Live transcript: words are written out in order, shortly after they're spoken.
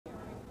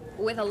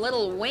With a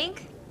little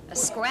wink, a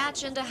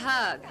scratch, and a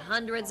hug,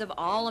 hundreds of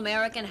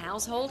all-American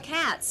household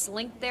cats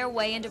slinked their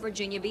way into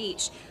Virginia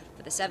Beach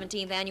for the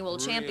 17th Annual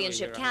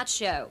Championship Cat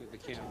Show.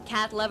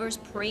 Cat lovers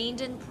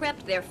preened and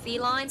prepped their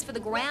felines for the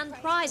grand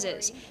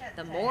prizes,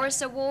 the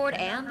Morris Award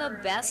and the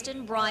Best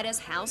and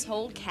Brightest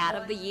Household Cat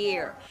of the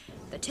Year.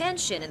 The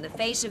tension in the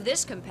face of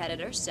this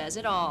competitor says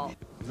it all.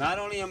 Not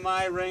only in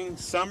my ring,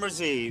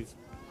 Summer's Eve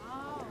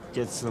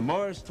gets the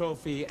Morris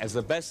Trophy as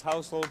the best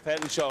household pet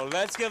in the show.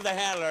 Let's give the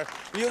handler,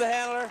 you the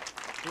handler,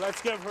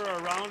 let's give her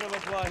a round of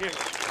applause here.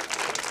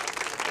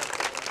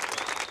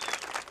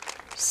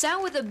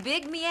 So with a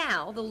big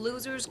meow, the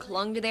losers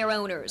clung to their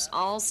owners,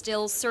 all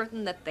still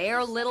certain that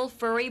their little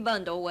furry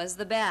bundle was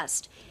the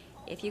best.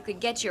 If you could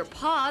get your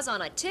paws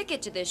on a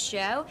ticket to this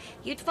show,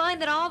 you'd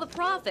find that all the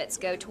profits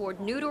go toward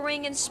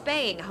neutering and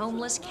spaying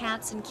homeless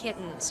cats and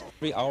kittens.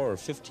 Every hour,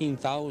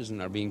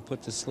 15,000 are being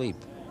put to sleep.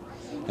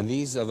 And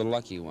these are the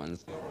lucky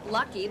ones.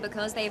 Lucky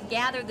because they've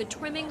gathered the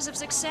trimmings of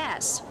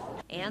success.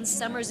 And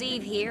Summer's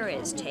Eve here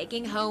is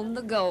taking home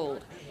the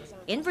gold.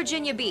 In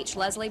Virginia Beach,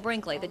 Leslie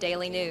Brinkley, The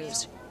Daily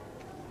News.